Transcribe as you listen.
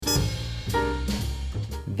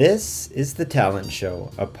This is The Talent Show,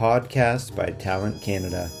 a podcast by Talent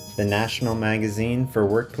Canada, the national magazine for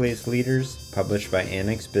workplace leaders published by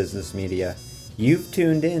Annex Business Media. You've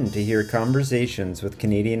tuned in to hear conversations with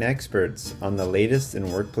Canadian experts on the latest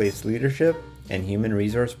in workplace leadership and human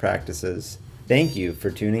resource practices. Thank you for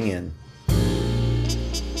tuning in.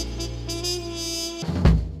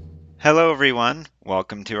 Hello everyone,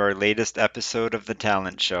 welcome to our latest episode of The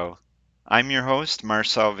Talent Show. I'm your host,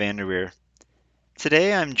 Marcel Vanderweer.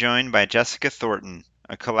 Today I'm joined by Jessica Thornton,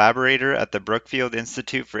 a collaborator at the Brookfield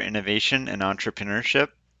Institute for Innovation and Entrepreneurship,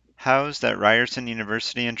 housed at Ryerson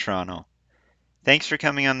University in Toronto. Thanks for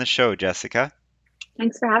coming on the show, Jessica.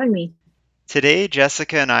 Thanks for having me. Today,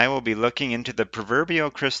 Jessica and I will be looking into the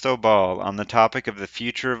proverbial crystal ball on the topic of the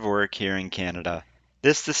future of work here in Canada.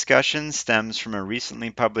 This discussion stems from a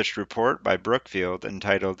recently published report by Brookfield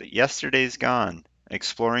entitled Yesterday's Gone,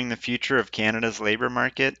 Exploring the Future of Canada's Labour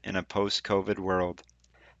Market in a Post-COVID World.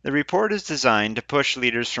 The report is designed to push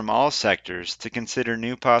leaders from all sectors to consider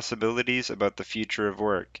new possibilities about the future of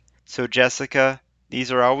work. So Jessica, these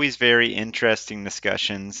are always very interesting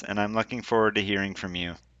discussions, and I'm looking forward to hearing from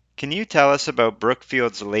you. Can you tell us about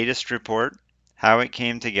Brookfield's latest report, how it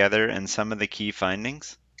came together, and some of the key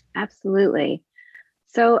findings? Absolutely.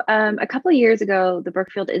 So a couple of years ago, the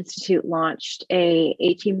Brookfield Institute launched a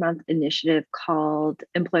 18-month initiative called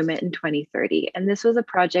Employment in 2030. And this was a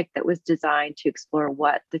project that was designed to explore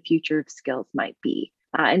what the future of skills might be.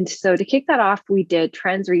 And so to kick that off, we did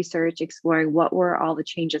trends research exploring what were all the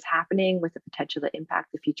changes happening with the potential to impact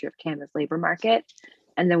the future of Canada's labor market.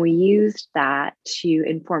 And then we used that to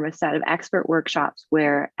inform a set of expert workshops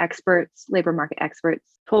where experts, labor market experts,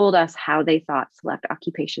 told us how they thought select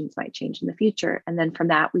occupations might change in the future. And then from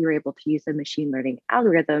that, we were able to use a machine learning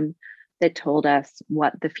algorithm that told us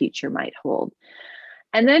what the future might hold.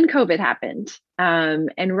 And then COVID happened.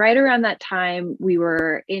 And right around that time, we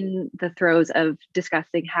were in the throes of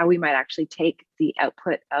discussing how we might actually take the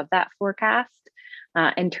output of that forecast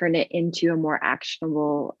and turn it into a more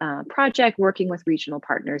actionable project, working with regional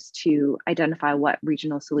partners to identify what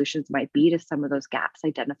regional solutions might be to some of those gaps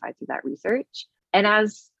identified through that research. And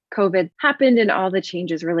as COVID happened and all the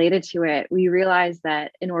changes related to it, we realized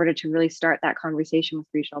that in order to really start that conversation with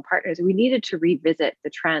regional partners, we needed to revisit the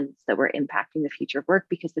trends that were impacting the future of work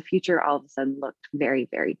because the future all of a sudden looked very,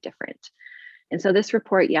 very different. And so this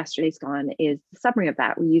report, Yesterday's Gone, is the summary of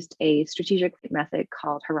that. We used a strategic method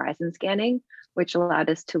called horizon scanning, which allowed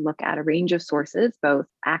us to look at a range of sources, both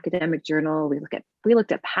academic journal, we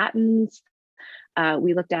looked at patents,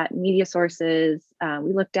 we looked at media sources,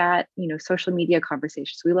 we looked at social media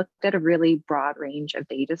conversations. We looked at a really broad range of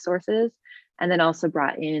data sources, and then also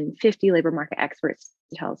brought in 50 labor market experts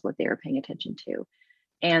to tell us what they were paying attention to.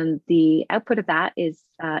 And the output of that is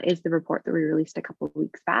the report that we released a couple of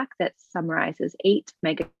weeks back that summarizes 8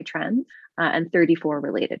 mega trends and 34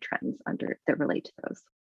 related trends that relate to those.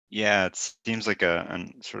 Yeah, it seems like a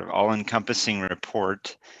sort of all-encompassing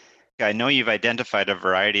report. I know you've identified a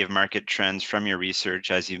variety of market trends from your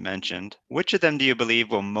research, as you mentioned. Which of them do you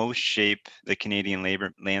believe will most shape the Canadian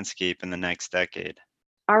labor landscape in the next decade?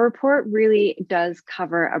 Our report really does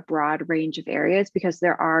cover a broad range of areas because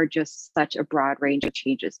there are just such a broad range of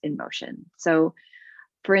changes in motion. So,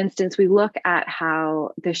 for instance, we look at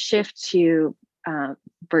how the shift to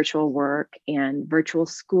virtual work and virtual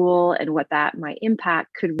school and what that might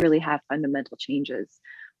impact could really have fundamental changes.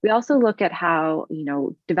 We also look at how,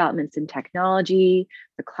 developments in technology,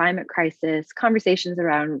 the climate crisis, conversations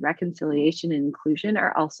around reconciliation and inclusion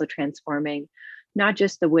are also transforming not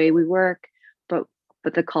just the way we work,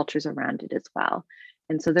 but the cultures around it as well.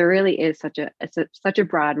 And so there really is such a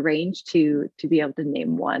broad range to be able to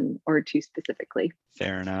name one or two specifically.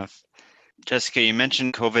 Fair enough. Jessica, you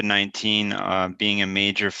mentioned COVID-19 being a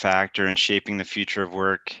major factor in shaping the future of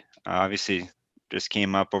work. Obviously, just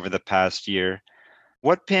came up over the past year.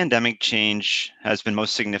 What pandemic change has been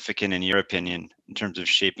most significant in your opinion in terms of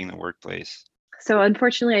shaping the workplace? So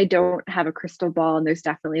unfortunately, I don't have a crystal ball, and there's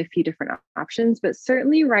definitely a few different options, but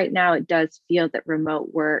certainly right now it does feel that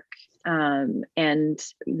remote work and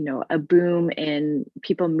a boom in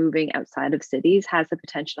people moving outside of cities has the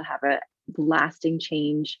potential to have a lasting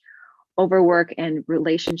change over work and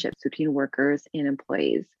relationships between workers and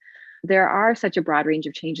employees. There are such a broad range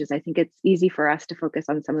of changes. I think it's easy for us to focus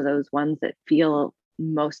on some of those ones that feel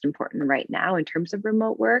most important right now in terms of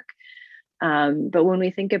remote work. But when we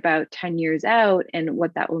think about 10 years out and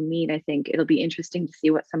what that will mean, I think it'll be interesting to see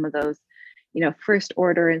what some of those, first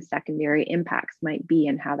order and secondary impacts might be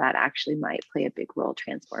and how that actually might play a big role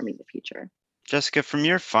transforming the future. Jessica, from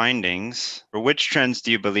your findings, which trends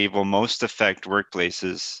do you believe will most affect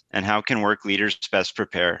workplaces and how can work leaders best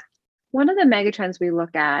prepare? One of the megatrends we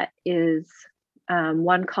look at is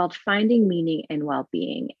one called finding meaning in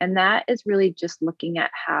well-being, and that is really just looking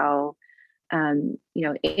at how,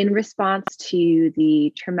 in response to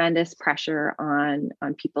the tremendous pressure on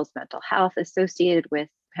people's mental health associated with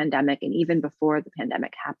pandemic, and even before the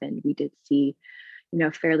pandemic happened, we did see,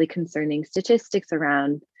 fairly concerning statistics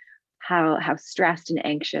around how stressed and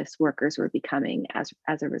anxious workers were becoming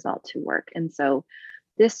as a result to work. And so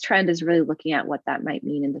this trend is really looking at what that might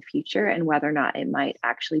mean in the future and whether or not it might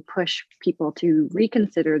actually push people to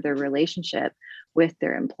reconsider their relationship with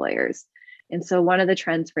their employers. And so one of the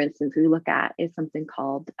trends, for instance, we look at is something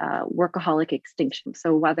called workaholic extinction.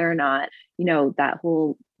 So whether or not, that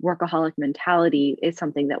whole workaholic mentality is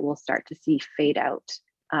something that we'll start to see fade out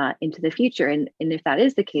into the future. And if that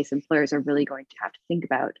is the case, employers are really going to have to think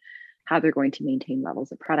about how they're going to maintain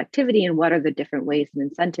levels of productivity and what are the different ways and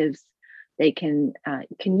incentives they can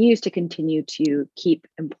use to continue to keep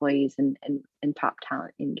employees and top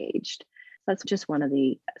talent engaged. That's just one of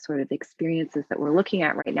the sort of experiences that we're looking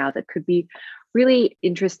at right now that could be really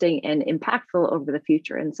interesting and impactful over the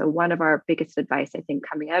future. And so one of our biggest advice, I think,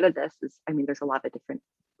 coming out of this is, there's a lot of different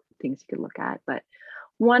things you could look at, but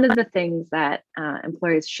one of the things that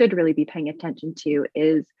employers should really be paying attention to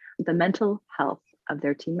is the mental health of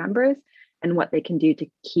their team members and what they can do to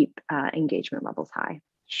keep engagement levels high.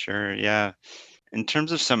 Sure, yeah. In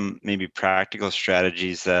terms of some maybe practical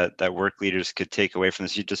strategies that work leaders could take away from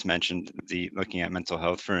this, you just mentioned the looking at mental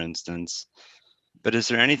health, for instance. But is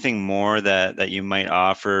there anything more that you might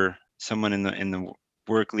offer someone in the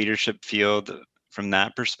work leadership field from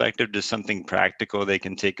that perspective? Just something practical they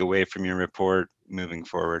can take away from your report moving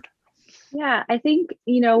forward? Yeah, I think,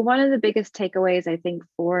 one of the biggest takeaways, I think,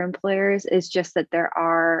 for employers is just that there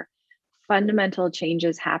are fundamental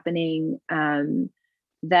changes happening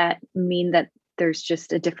that mean that there's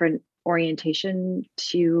just a different orientation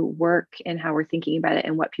to work and how we're thinking about it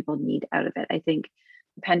and what people need out of it. I think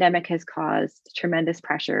the pandemic has caused tremendous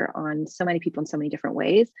pressure on so many people in so many different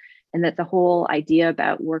ways, and that the whole idea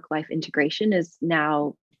about work-life integration is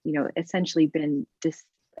now, essentially been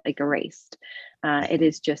erased. It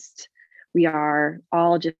is just we are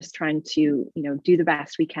all just trying to, do the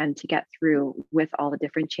best we can to get through with all the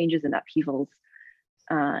different changes and upheavals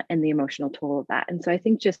and the emotional toll of that. And so I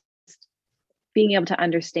think just being able to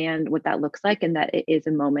understand what that looks like and that it is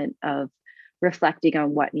a moment of reflecting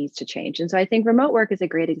on what needs to change. And so I think remote work is a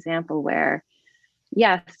great example where,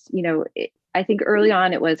 yes, I think early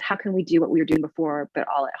on it was how can we do what we were doing before, but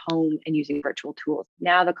all at home and using virtual tools.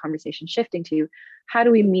 Now the conversation shifting to how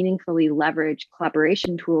do we meaningfully leverage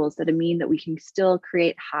collaboration tools that mean that we can still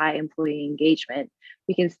create high employee engagement,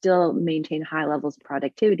 we can still maintain high levels of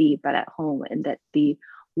productivity, but at home, and that the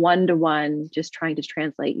one-to-one, just trying to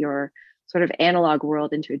translate your sort of analog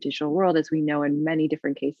world into a digital world, as we know in many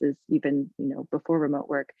different cases, even before remote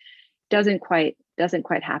work, doesn't quite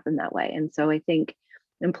happen that way. And so I think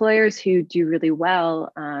employers who do really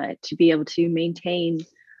well to be able to maintain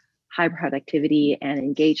high productivity and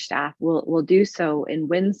engage staff will do so and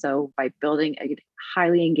win so by building a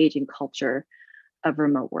highly engaging culture of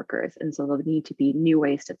remote workers. And so there'll need to be new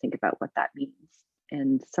ways to think about what that means.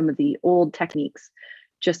 And some of the old techniques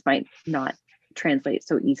just might not translate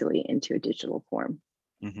so easily into a digital form.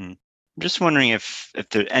 Mm-hmm. I'm just wondering if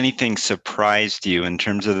there anything surprised you in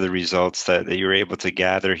terms of the results that you were able to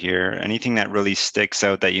gather here. Anything that really sticks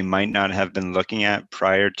out that you might not have been looking at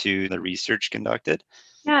prior to the research conducted?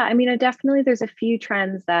 Yeah, definitely there's a few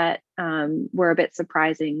trends that were a bit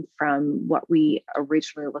surprising from what we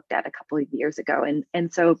originally looked at a couple of years ago.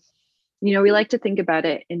 And so we like to think about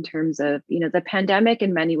it in terms of, the pandemic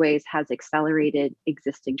in many ways has accelerated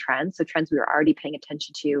existing trends. So trends we were already paying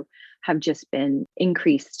attention to have just been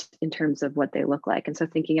increased in terms of what they look like. And so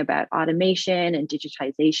thinking about automation and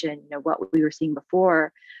digitization, what we were seeing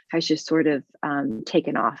before has just sort of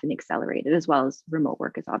taken off and accelerated, as well as remote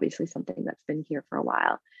work is obviously something that's been here for a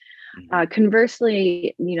while.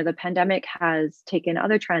 Conversely, the pandemic has taken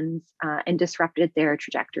other trends and disrupted their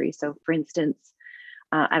trajectory. So for instance,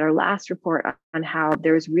 at our last report on how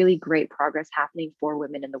there was really great progress happening for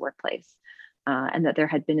women in the workplace, and that there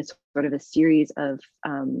had been a sort of a series of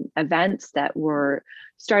events that were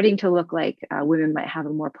starting to look like women might have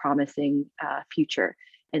a more promising future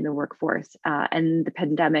in the workforce. And the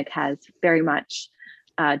pandemic has very much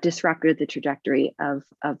disrupted the trajectory of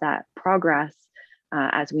that progress.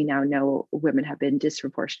 As we now know, women have been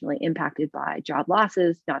disproportionately impacted by job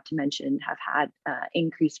losses, not to mention have had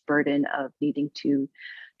increased burden of needing to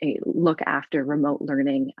look after remote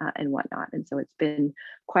learning and whatnot. And so it's been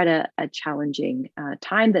quite a challenging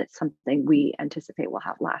time. That's something we anticipate will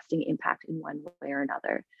have lasting impact in one way or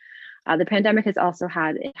another. The pandemic has also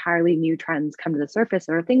had entirely new trends come to the surface,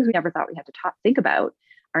 or things we never thought we had to think about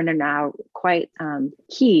are now quite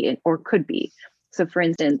key or could be. So for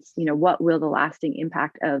instance, what will the lasting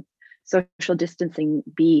impact of social distancing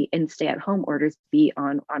be and stay-at-home orders be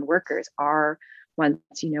on workers? Are once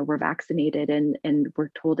we're vaccinated and we're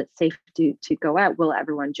told it's safe to go out, will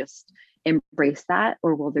everyone just embrace that,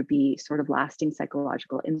 or will there be sort of lasting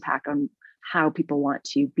psychological impact on how people want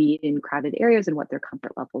to be in crowded areas and what their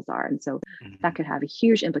comfort levels are? And so that could have a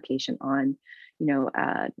huge implication on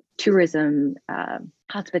tourism,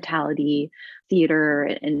 hospitality, theater,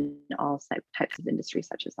 and all types of industries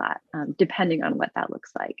such as that, depending on what that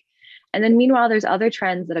looks like. And then meanwhile, there's other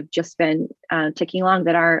trends that have just been ticking along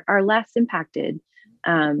that are less impacted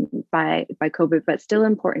by COVID, but still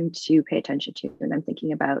important to pay attention to. And I'm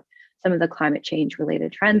thinking about some of the climate change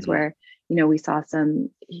related trends where, we saw some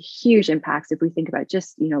huge impacts. If we think about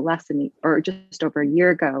just, less than or just over a year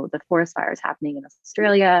ago, the forest fires happening in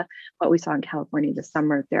Australia, what we saw in California this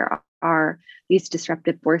summer, there are these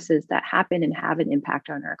disruptive forces that happen and have an impact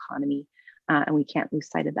on our economy, and we can't lose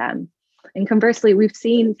sight of them. And conversely, we've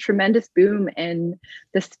seen tremendous boom in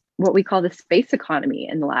this, what we call the space economy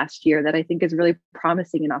in the last year, that I think is really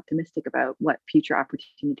promising and optimistic about what future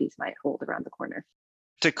opportunities might hold around the corner.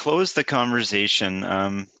 To close the conversation,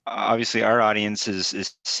 obviously our audience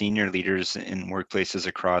is senior leaders in workplaces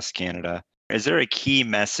across Canada. Is there a key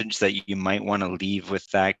message that you might want to leave with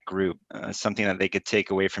that group, something that they could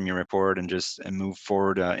take away from your report and move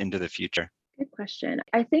forward into the future? Good question.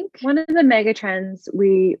 I think one of the mega trends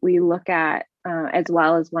we look at, as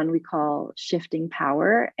well as one we call shifting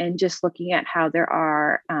power, and just looking at how there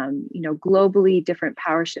are, globally different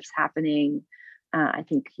power shifts happening. I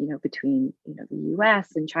think, between, the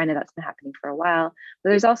US and China, that's been happening for a while. But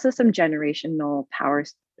there's also some generational power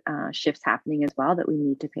shifts happening as well that we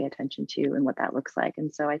need to pay attention to and what that looks like.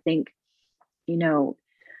 And so I think, on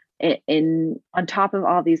top of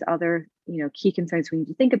all these other, key concerns we need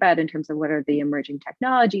to think about in terms of what are the emerging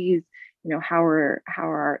technologies, how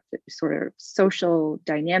are sort of social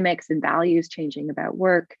dynamics and values changing about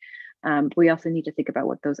work. We also need to think about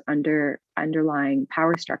what those underlying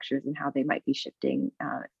power structures and how they might be shifting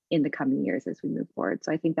in the coming years as we move forward.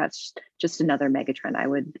 So I think that's just another megatrend I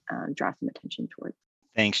would draw some attention towards.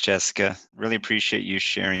 Thanks, Jessica. Really appreciate you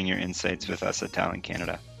sharing your insights with us at Talent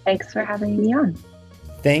Canada. Thanks for having me on.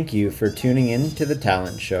 Thank you for tuning in to The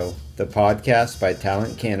Talent Show, the podcast by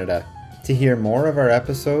Talent Canada. To hear more of our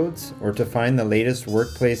episodes or to find the latest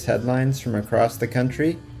workplace headlines from across the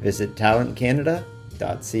country, visit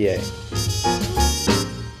talentcanada.ca.